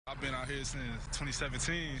I've been out here since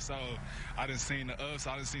 2017, so I done seen the ups,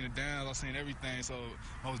 I done seen the downs, I seen everything. So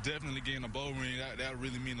most definitely getting a bowl ring, that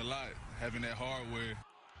really mean a lot, having that hardware.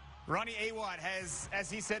 Ronnie Awatt has,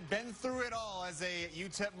 as he said, been through it all as a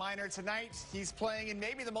UTEP Miner tonight. He's playing in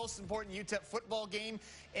maybe the most important UTEP football game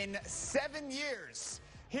in 7 years.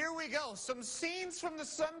 Here we go. Some scenes from the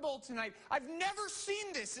Sun Bowl tonight. I've never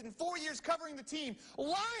seen this in 4 years covering the team.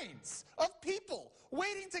 Lines of people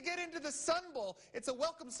waiting to get into the Sun Bowl. It's a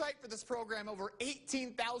welcome sight for this program. Over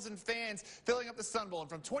 18,000 fans filling up the Sun Bowl. And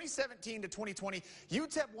from 2017 to 2020,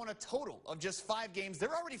 UTEP won a total of just 5 games.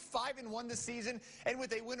 They're already 5-1 this season. And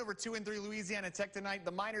with a win over 2-3 Louisiana Tech tonight,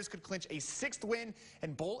 the Miners could clinch a 6th win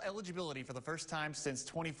and bowl eligibility for the first time since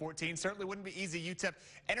 2014. Certainly wouldn't be easy. UTEP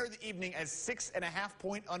enter the evening as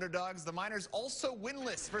 6.5-point underdogs. The Miners also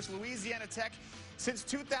winless versus Louisiana Tech since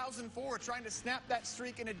 2004, trying to snap that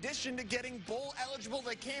streak. In addition to getting bowl eligible,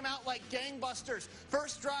 they came out like gangbusters.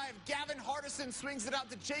 First drive, Gavin Hardison swings it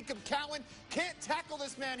out to Jacob Cowan. Can't tackle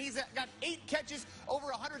this man. He's got 8 catches, over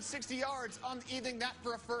 160 yards on the evening, that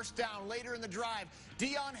for a first down. Later in the drive,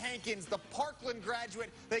 Deion Hankins, the Parkland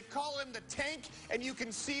graduate, they call him the Tank, and you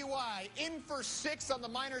can see why. In for 6 on the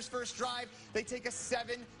Miners' first drive, they take a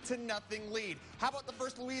 7-0 lead. How about the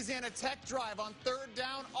first Louisiana Tech drive? On 3rd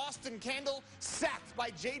down, Austin Kendall sacked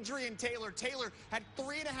by Jadrian Taylor. Taylor had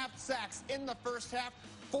 3.5 sacks in the first half,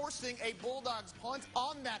 forcing a Bulldogs punt.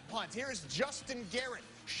 On that punt, here's Justin Garrett.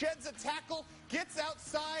 Sheds a tackle, gets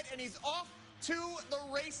outside, and he's off to the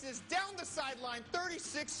races. Down the sideline,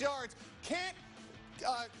 36 yards. Can't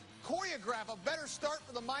choreograph a better start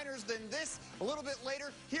for the Miners than this. A little bit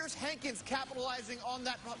later, here's Hankins capitalizing on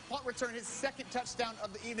that punt return, his 2nd touchdown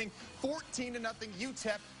of the evening. 14-0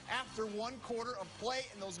 UTEP after 1 quarter of play,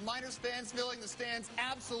 and those Miners fans filling the stands,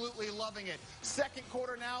 absolutely loving it. 2nd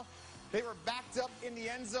quarter now. They were backed up in the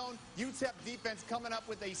end zone. UTEP defense coming up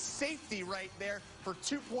with a safety right there for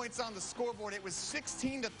 2 points on the scoreboard. It was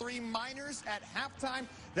 16-3 Miners at halftime.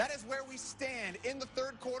 That is where we stand in the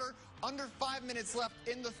 3rd quarter. Under 5 minutes left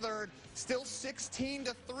in the 3rd. Still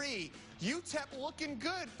 16-3. UTEP looking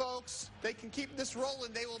good, folks. They can keep this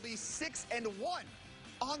rolling. They will be 6-1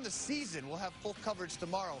 on the season. We'll have full coverage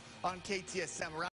tomorrow on KTSM.